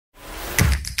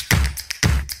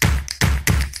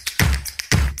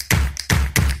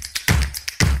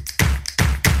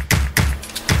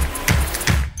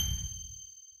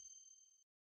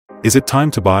Is it time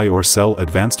to buy or sell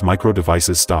Advanced Micro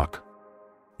Devices stock?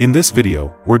 In this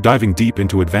video, we're diving deep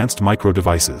into Advanced Micro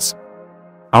Devices.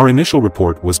 Our initial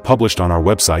report was published on our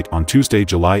website on Tuesday,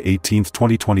 July 18,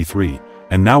 2023,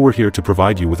 and now we're here to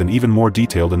provide you with an even more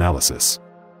detailed analysis.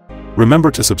 Remember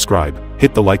to subscribe,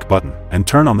 hit the like button, and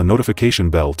turn on the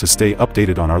notification bell to stay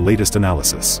updated on our latest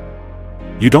analysis.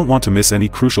 You don't want to miss any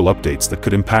crucial updates that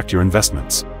could impact your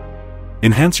investments.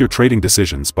 Enhance your trading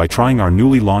decisions by trying our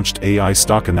newly launched AI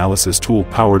stock analysis tool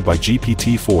powered by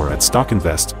GPT-4 at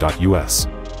StockInvest.us.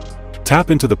 Tap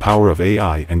into the power of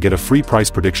AI and get a free price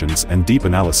predictions and deep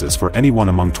analysis for any one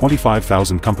among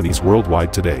 25,000 companies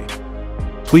worldwide today.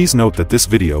 Please note that this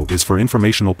video is for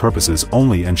informational purposes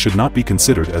only and should not be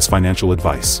considered as financial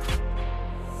advice.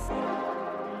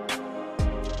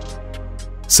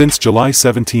 Since July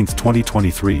 17,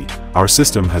 2023, our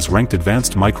system has ranked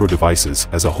Advanced Micro Devices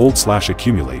as a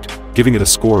hold/accumulate, giving it a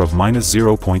score of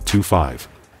 -0.25.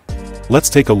 Let's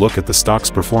take a look at the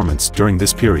stock's performance during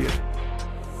this period.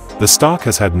 The stock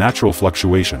has had natural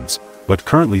fluctuations, but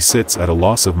currently sits at a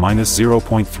loss of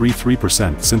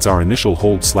 -0.33% since our initial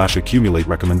hold/accumulate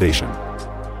recommendation.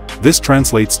 This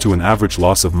translates to an average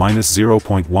loss of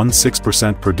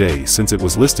 -0.16% per day since it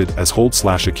was listed as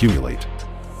hold/accumulate.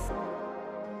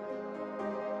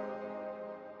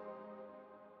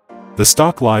 The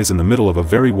stock lies in the middle of a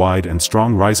very wide and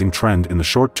strong rising trend in the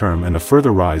short term, and a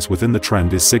further rise within the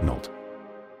trend is signaled.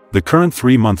 The current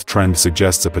 3-month trend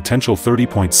suggests a potential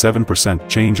 30.7%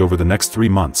 change over the next 3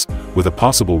 months, with a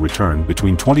possible return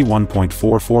between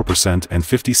 21.44% and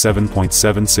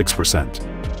 57.76%.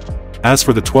 As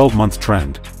for the 12-month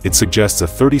trend, it suggests a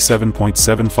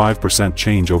 37.75%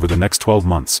 change over the next 12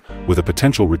 months, with a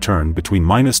potential return between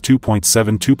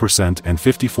 -2.72% and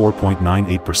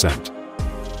 54.98%.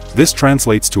 This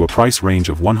translates to a price range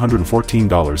of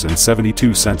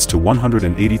 $114.72 to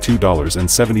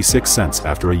 $182.76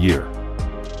 after a year.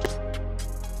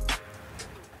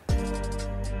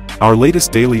 Our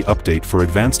latest daily update for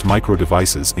Advanced Micro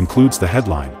Devices includes the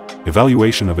headline,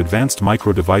 "Evaluation of Advanced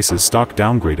Micro Devices stock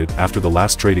downgraded after the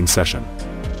last trading session."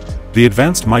 The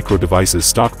Advanced Micro Devices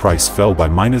stock price fell by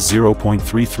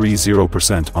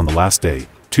 -0.330% on the last day,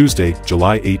 Tuesday,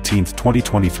 July 18,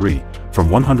 2023, from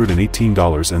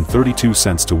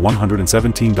 $118.32 to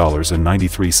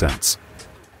 $117.93.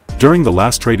 During the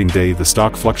last trading day, the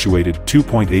stock fluctuated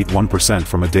 2.81%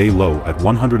 from a day low at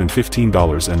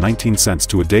 $115.19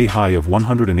 to a day high of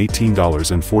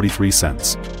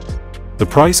 $118.43. The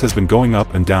price has been going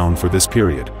up and down for this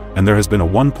period, and there has been a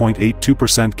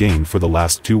 1.82% gain for the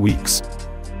last 2 weeks.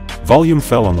 Volume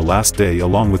fell on the last day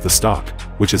along with the stock,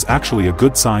 which is actually a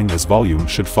good sign as volume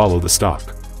should follow the stock.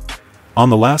 On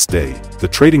the last day, the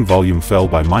trading volume fell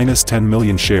by -10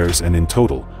 million shares, and in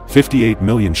total, 58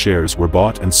 million shares were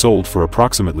bought and sold for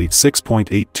approximately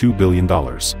 $6.82 billion.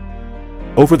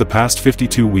 Over the past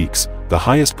 52 weeks, the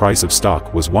highest price of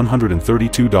stock was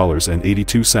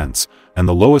 $132.82, and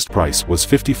the lowest price was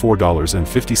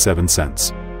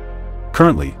 $54.57.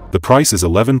 Currently, the price is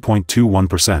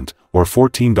 11.21%, or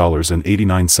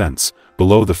 $14.89,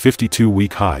 below the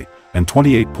 52-week high, and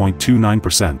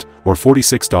 28.29%, or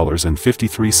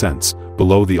 $46.53,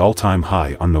 below the all-time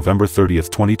high on November 30,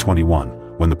 2021,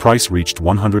 when the price reached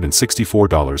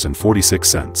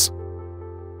 $164.46.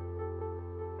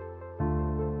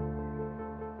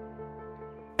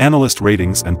 Analyst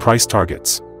ratings and price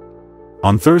targets.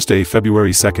 On Thursday,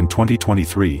 February 2,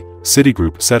 2023,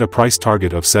 Citigroup set a price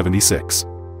target of 76.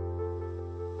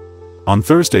 On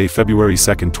Thursday, February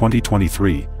 2,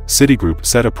 2023, Citigroup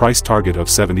set a price target of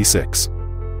 76.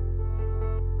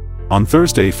 On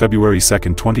Thursday, February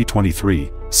 2,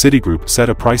 2023, Citigroup set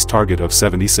a price target of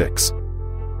 76.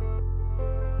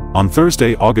 On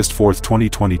Thursday, August 4,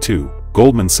 2022,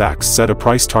 Goldman Sachs set a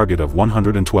price target of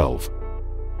 112.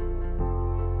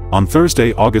 On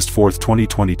Thursday, August 4,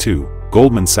 2022,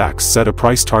 Goldman Sachs set a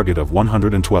price target of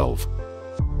 112.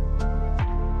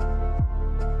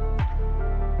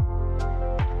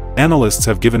 Analysts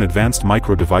have given Advanced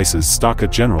Micro Devices stock a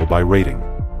general buy rating.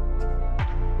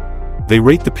 They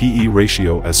rate the PE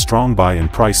ratio as strong buy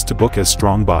and price to book as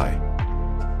strong buy.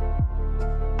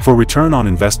 For return on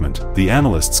investment, the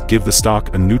analysts give the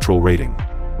stock a neutral rating.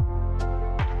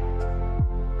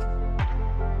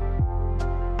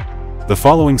 The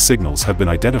following signals have been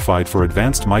identified for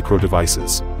Advanced Micro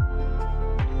Devices.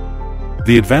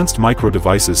 The Advanced Micro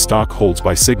Devices stock holds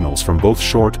buy signals from both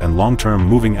short and long-term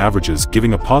moving averages,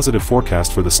 giving a positive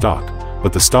forecast for the stock,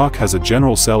 but the stock has a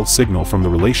general sell signal from the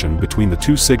relation between the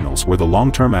two signals where the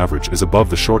long-term average is above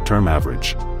the short-term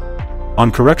average.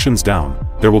 On corrections down,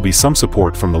 there will be some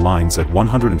support from the lines at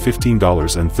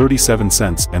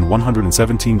 $115.37 and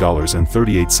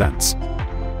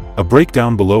 $117.38. A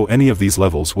breakdown below any of these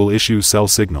levels will issue sell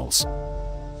signals.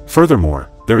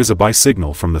 Furthermore, there is a buy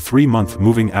signal from the 3-month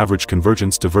moving average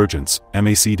convergence divergence,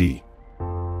 MACD.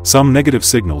 Some negative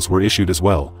signals were issued as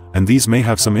well, and these may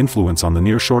have some influence on the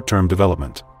near short-term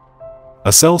development.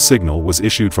 A sell signal was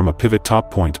issued from a pivot top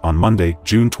point on Monday,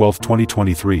 June 12,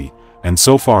 2023, and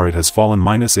so far it has fallen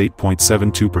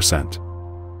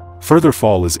 -8.72%. Further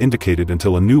fall is indicated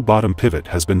until a new bottom pivot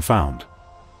has been found.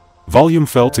 Volume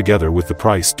fell together with the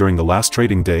price during the last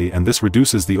trading day, and this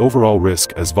reduces the overall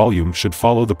risk as volume should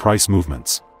follow the price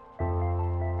movements.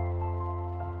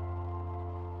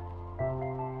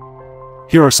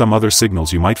 Here are some other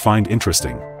signals you might find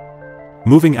interesting.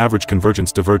 Moving average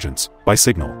convergence divergence, buy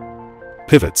signal.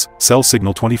 Pivots, sell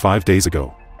signal 25 days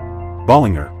ago.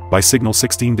 Bollinger, buy signal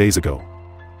 16 days ago.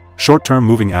 Short-term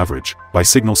moving average, buy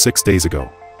signal 6 days ago.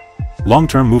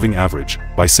 Long-term moving average,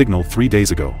 buy signal 3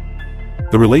 days ago.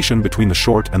 The relation between the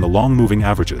short and the long moving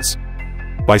averages.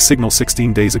 Buy signal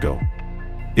 16 days ago.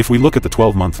 If we look at the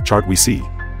 12-month chart, we see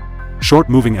short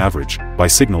moving average, buy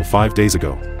signal 5 days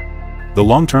ago. The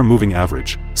long-term moving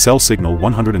average, sell signal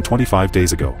 125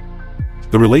 days ago.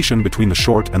 The relation between the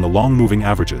short and the long moving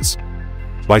averages.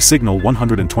 Buy signal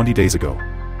 120 days ago.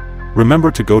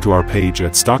 Remember to go to our page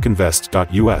at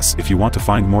StockInvest.us if you want to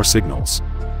find more signals.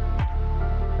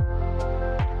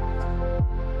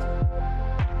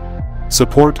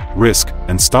 Support, risk,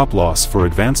 and stop loss for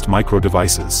advanced micro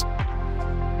devices.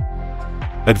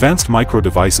 Advanced micro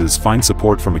devices find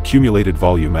support from accumulated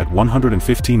volume at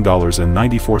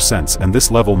 $115.94, and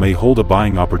this level may hold a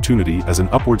buying opportunity as an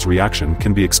upwards reaction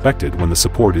can be expected when the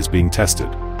support is being tested.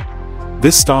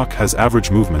 This stock has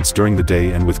average movements during the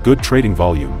day, and with good trading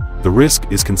volume, the risk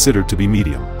is considered to be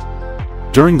medium.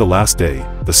 During the last day,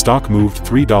 the stock moved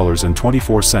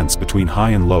 $3.24 between high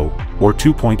and low, or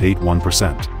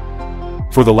 2.81%.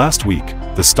 For the last week,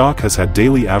 the stock has had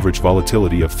daily average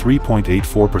volatility of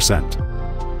 3.84%.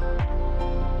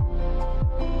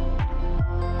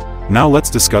 Now let's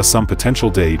discuss some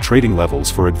potential day trading levels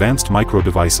for advanced micro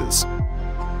devices.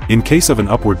 In case of an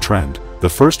upward trend, the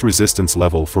first resistance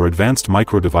level for advanced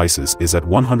micro devices is at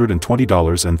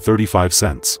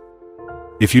 $120.35.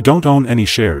 If you don't own any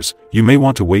shares, you may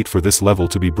want to wait for this level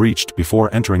to be breached before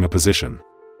entering a position.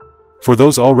 For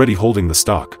those already holding the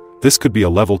stock, this could be a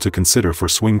level to consider for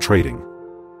swing trading.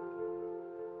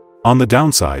 On the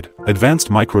downside,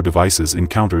 advanced micro devices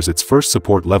encounters its first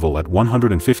support level at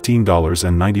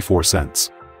 $115.94.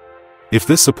 If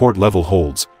this support level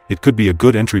holds, it could be a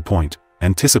good entry point,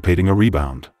 anticipating a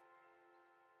rebound.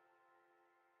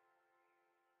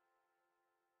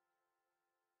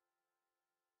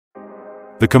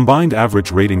 The combined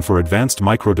average rating for advanced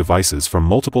micro devices from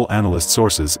multiple analyst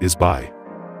sources is buy.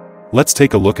 Let's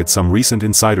take a look at some recent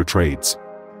insider trades.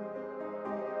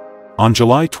 On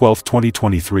July 12,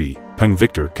 2023, Peng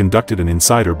Victor conducted an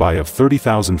insider buy of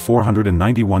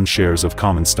 30,491 shares of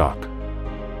common stock.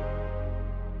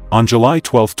 On July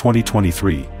 12,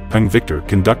 2023, Peng Victor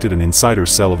conducted an insider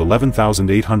sell of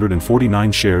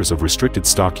 11,849 shares of restricted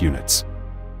stock units.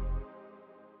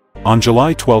 On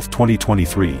July 12,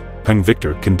 2023, Peng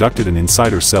Victor conducted an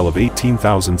insider sell of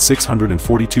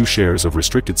 18,642 shares of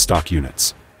restricted stock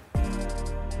units.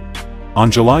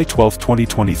 On July 12,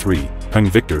 2023, Peng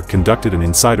Victor conducted an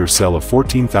insider sell of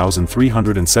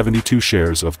 14,372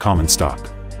 shares of common stock.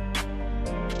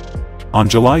 On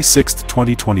July 6,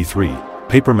 2023,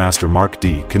 Papermaster Mark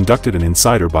D conducted an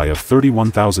insider buy of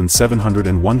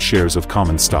 31,701 shares of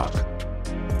common stock.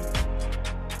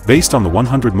 Based on the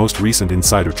 100 most recent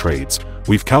insider trades,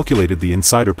 we've calculated the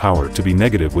insider power to be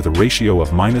negative with a ratio of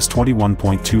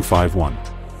 -21.251.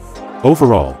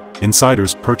 Overall,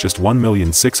 insiders purchased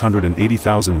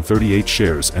 1,680,038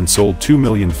 shares and sold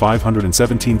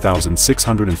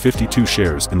 2,517,652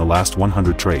 shares in the last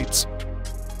 100 trades.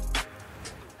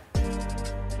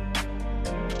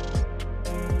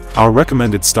 Our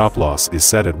recommended stop loss is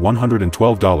set at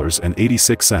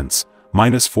 $112.86,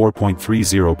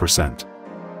 -4.30%.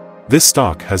 This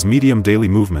stock has medium daily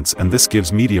movements, and this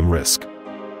gives medium risk.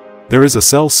 There is a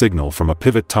sell signal from a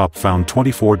pivot top found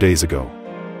 24 days ago.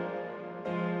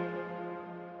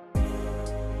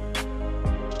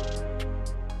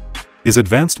 Is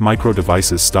Advanced Micro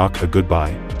Devices stock a good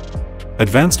buy?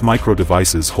 Advanced Micro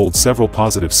Devices hold several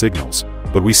positive signals,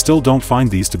 but we still don't find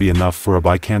these to be enough for a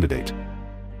buy candidate.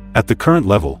 At the current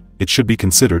level, it should be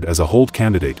considered as a hold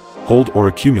candidate, hold or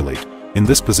accumulate, in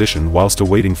this position whilst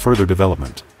awaiting further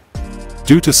development.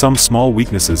 Due to some small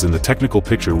weaknesses in the technical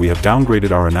picture, we have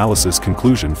downgraded our analysis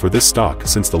conclusion for this stock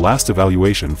since the last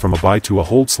evaluation from a buy to a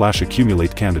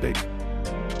hold/accumulate candidate.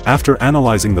 After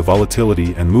analyzing the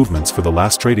volatility and movements for the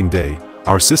last trading day,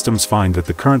 our systems find that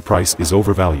the current price is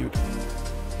overvalued.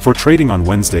 For trading on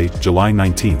Wednesday, July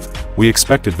 19th, we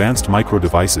expect Advanced Micro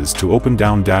Devices to open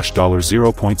down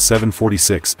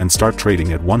 $0.746 and start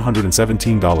trading at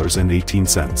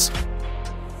 $117.18.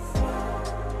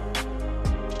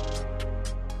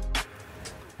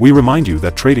 We remind you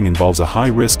that trading involves a high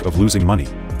risk of losing money,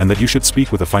 and that you should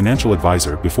speak with a financial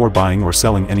advisor before buying or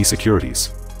selling any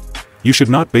securities. You should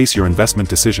not base your investment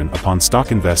decision upon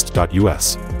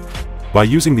StockInvest.us. By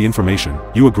using the information,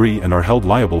 you agree and are held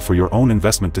liable for your own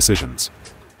investment decisions.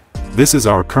 This is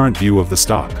our current view of the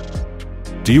stock.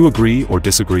 Do you agree or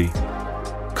disagree?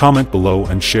 Comment below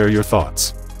and share your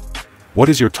thoughts. What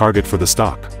is your target for the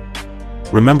stock?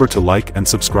 Remember to like and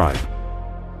subscribe.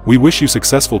 We wish you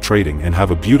successful trading and have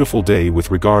a beautiful day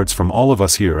with regards from all of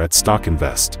us here at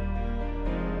StockInvest.